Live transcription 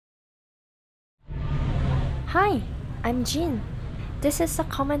Hi, I'm Jin. This is a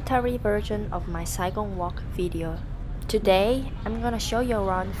commentary version of my Saigon Walk video. Today, I'm gonna show you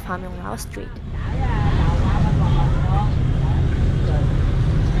around Pham Ngu Lao Street.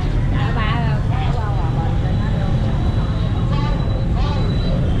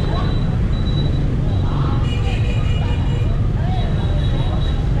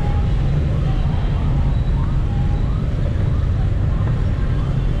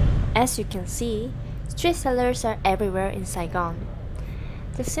 As you can see, street sellers are everywhere in Saigon.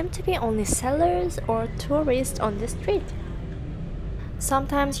 There seem to be only sellers or tourists on the street.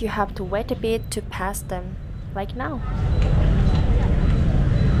 Sometimes you have to wait a bit to pass them, like now.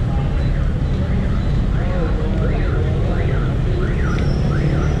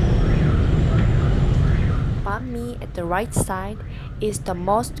 Banh mi at the right side is the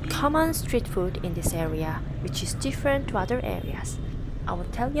most common street food in this area, which is different to other areas. I will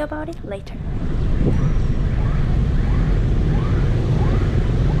tell you about it later.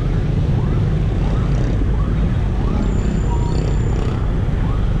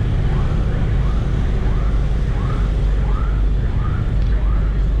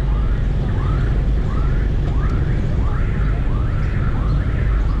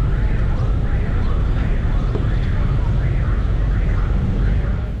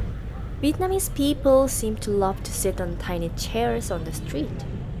 Vietnamese people seem to love to sit on tiny chairs on the street.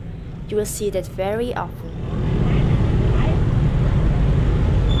 You will see that very often.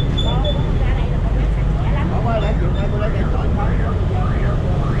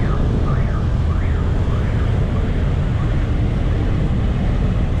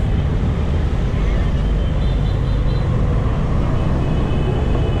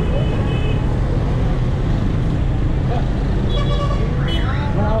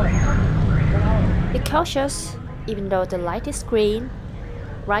 Be cautious, even though the light is green,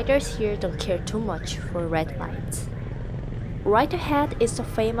 riders here don't care too much for red lights. Right ahead is the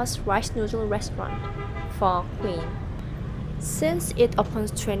famous rice noodle restaurant, Pho Queen. Since it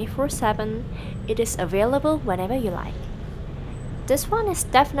opens 24/7, it is available whenever you like. This one is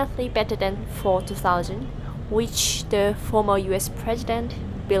definitely better than Pho 2000, which the former US President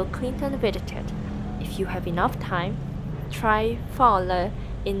Bill Clinton visited. If you have enough time, try Pho Le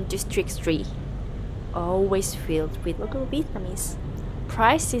in District 3. Always filled with local Vietnamese.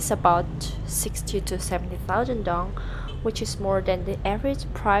 Price is about 60 to 70,000 dong, which is more than the average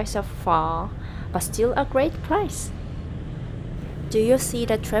price of pho, but still a great price. Do you see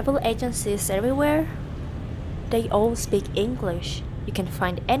the travel agencies everywhere? They all speak English. You can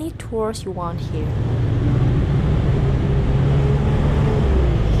find any tours you want here.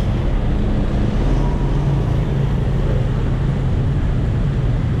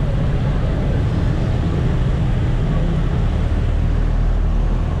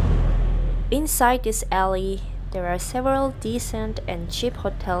 Inside this alley, there are several decent and cheap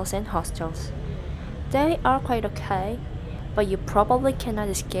hotels and hostels. They are quite okay, but you probably cannot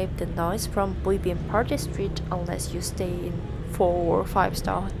escape the noise from Bui Biem Party Street unless you stay in 4 or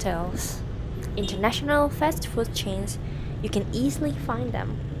 5-star hotels. International fast food chains, you can easily find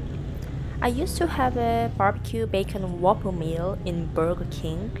them. I used to have a barbecue bacon Whopper meal in Burger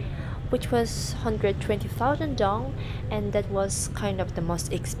King, which was 120,000 dong, and that was kind of the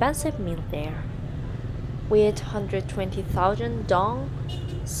most expensive meal there. With 120,000 dong,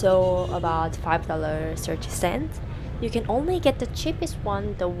 so about $5.30, you can only get the cheapest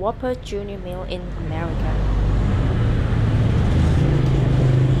one, the Whopper Junior meal in America.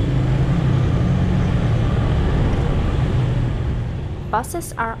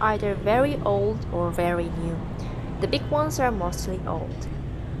 Buses are either very old or very new. The big ones are mostly old.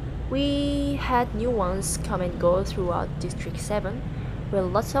 We had new ones come and go throughout District 7, where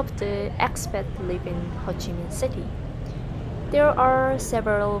lots of the expats live in Chi Minh City. There are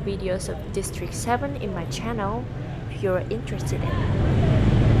several videos of District 7 in my channel if you're interested in.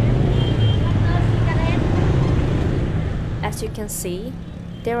 As you can see,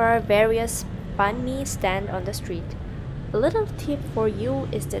 there are various banh mi stands on the street. A little tip for you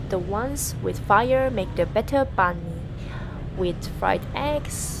is that the ones with fire make the better banh mi, with fried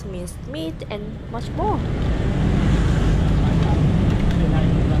eggs, minced meat, and much more.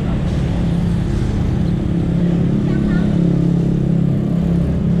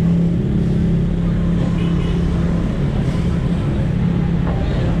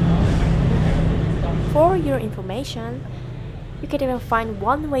 For your information, you can even find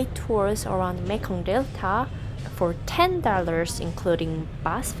one-way tours around Mekong Delta for $10, including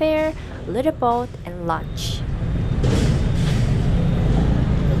bus fare, little boat, and lunch.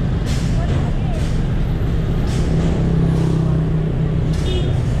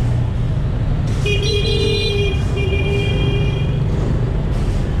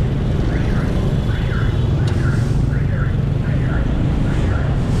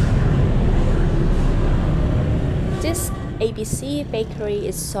 Bakery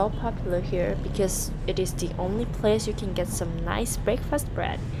is so popular here because it is the only place you can get some nice breakfast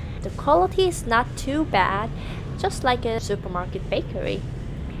bread. The quality is not too bad, just like a supermarket bakery.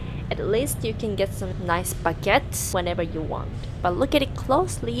 At least you can get some nice baguettes whenever you want. But look at it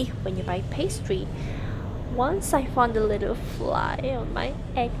closely when you buy pastry. Once I found a little fly on my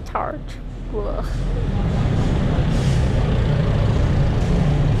egg tart. Ugh.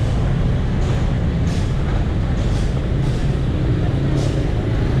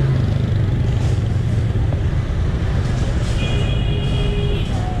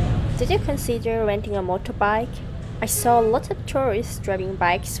 Did you consider renting a motorbike? I saw lots of tourists driving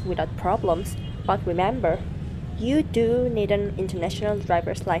bikes without problems, but remember, you do need an international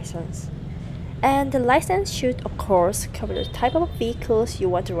driver's license. And the license should, of course, cover the type of vehicles you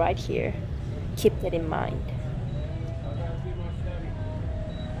want to ride here. Keep that in mind.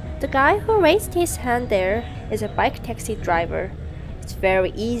 The guy who raised his hand there is a bike taxi driver. It's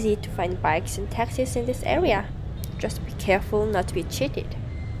very easy to find bikes and taxis in this area. Just be careful not to be cheated.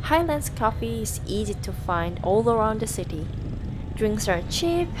 Highlands coffee is easy to find all around the city. Drinks are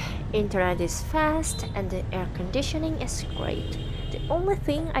cheap, internet is fast, and the air conditioning is great. The only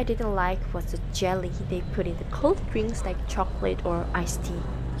thing I didn't like was the jelly they put in the cold drinks like chocolate or iced tea.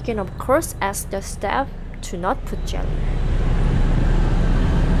 You can of course ask the staff to not put jelly.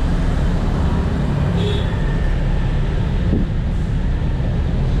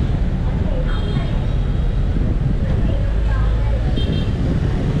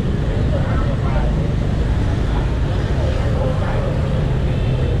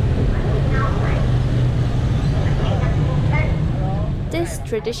 This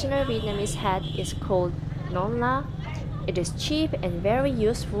traditional Vietnamese hat is called non la. It is cheap and very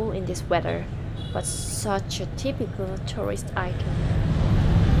useful in this weather, but such a typical tourist item.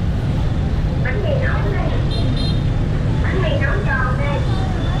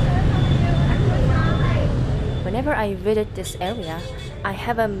 Whenever I visit this area, I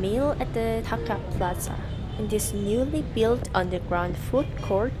have a meal at the Thaka Plaza. In this newly built underground food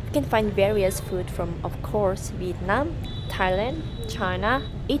court, you can find various food from, of course, Vietnam, Thailand, China,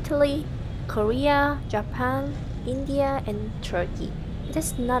 Italy, Korea, Japan, India, and Turkey. It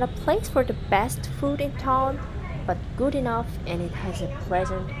is not a place for the best food in town, but good enough and it has a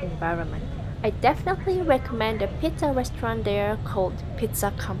pleasant environment. I definitely recommend a pizza restaurant there called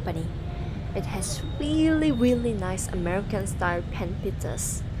Pizza Company. It has really nice American style pan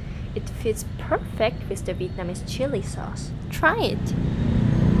pizzas. It fits perfect with the Vietnamese chili sauce. Try it!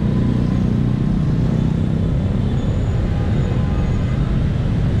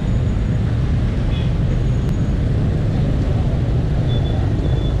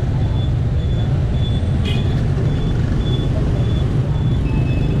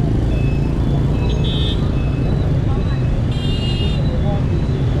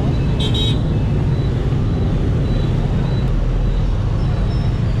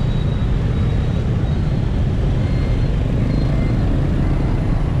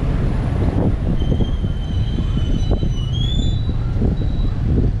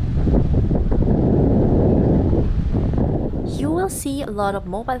 See a lot of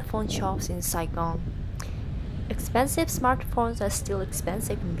mobile phone shops in Saigon. Expensive smartphones are still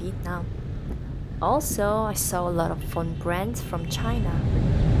expensive in Vietnam. Also, I saw a lot of phone brands from China.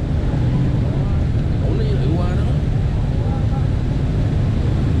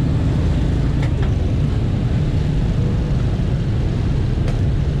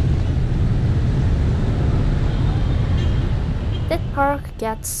 That park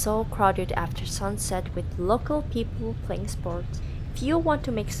gets so crowded after sunset with local people playing sports. If you want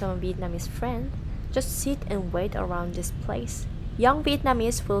to make some Vietnamese friends, just sit and wait around this place. Young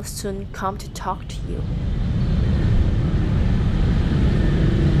Vietnamese will soon come to talk to you.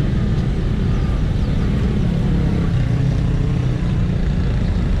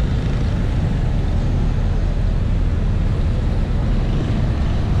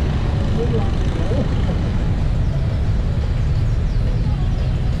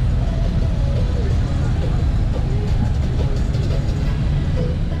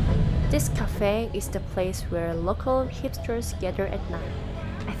 This cafe is the place where local hipsters gather at night.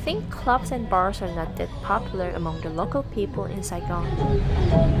 I think clubs and bars are not that popular among the local people in Saigon.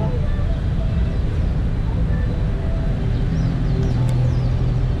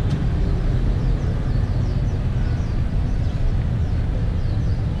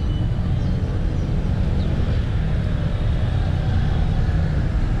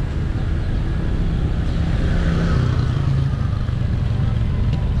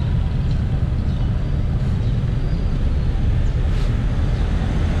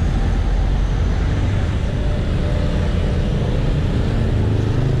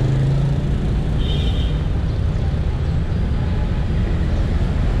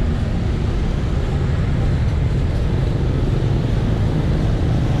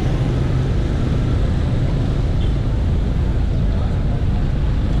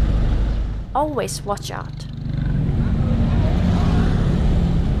 always watch out.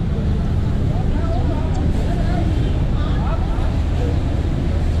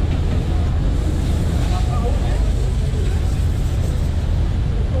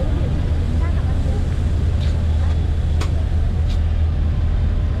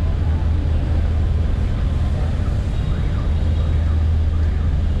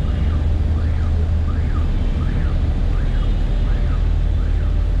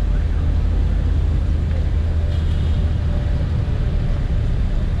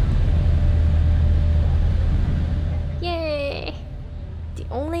 Yay! The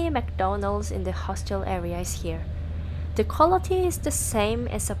only McDonald's in the hostel area is here. The quality is the same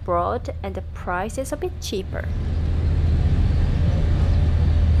as abroad and the price is a bit cheaper.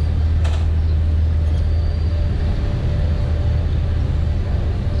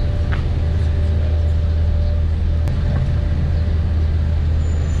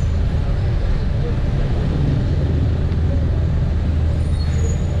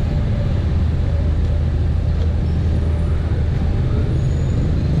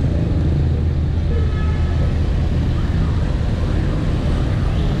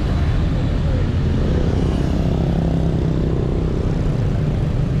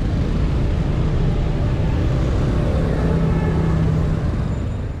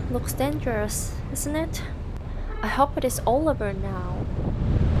 Looks dangerous, isn't it? I hope it is all over now.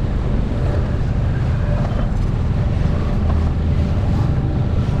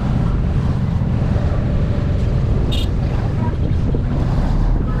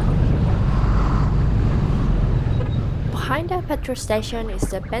 Behind the petrol station is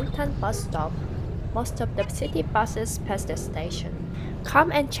the Benton bus stop. Most of the city buses pass the station.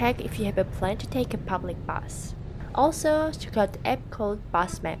 Come and check if you have a plan to take a public bus. Also, check out the app called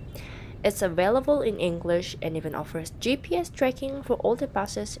Bus Map. It's available in English and even offers GPS tracking for all the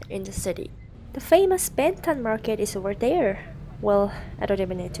buses in the city. The famous Benton market is over there. Well, I don't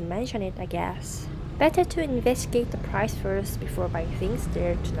even need to mention it, I guess. Better to investigate the price first before buying things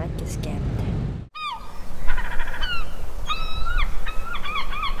there to not get scammed.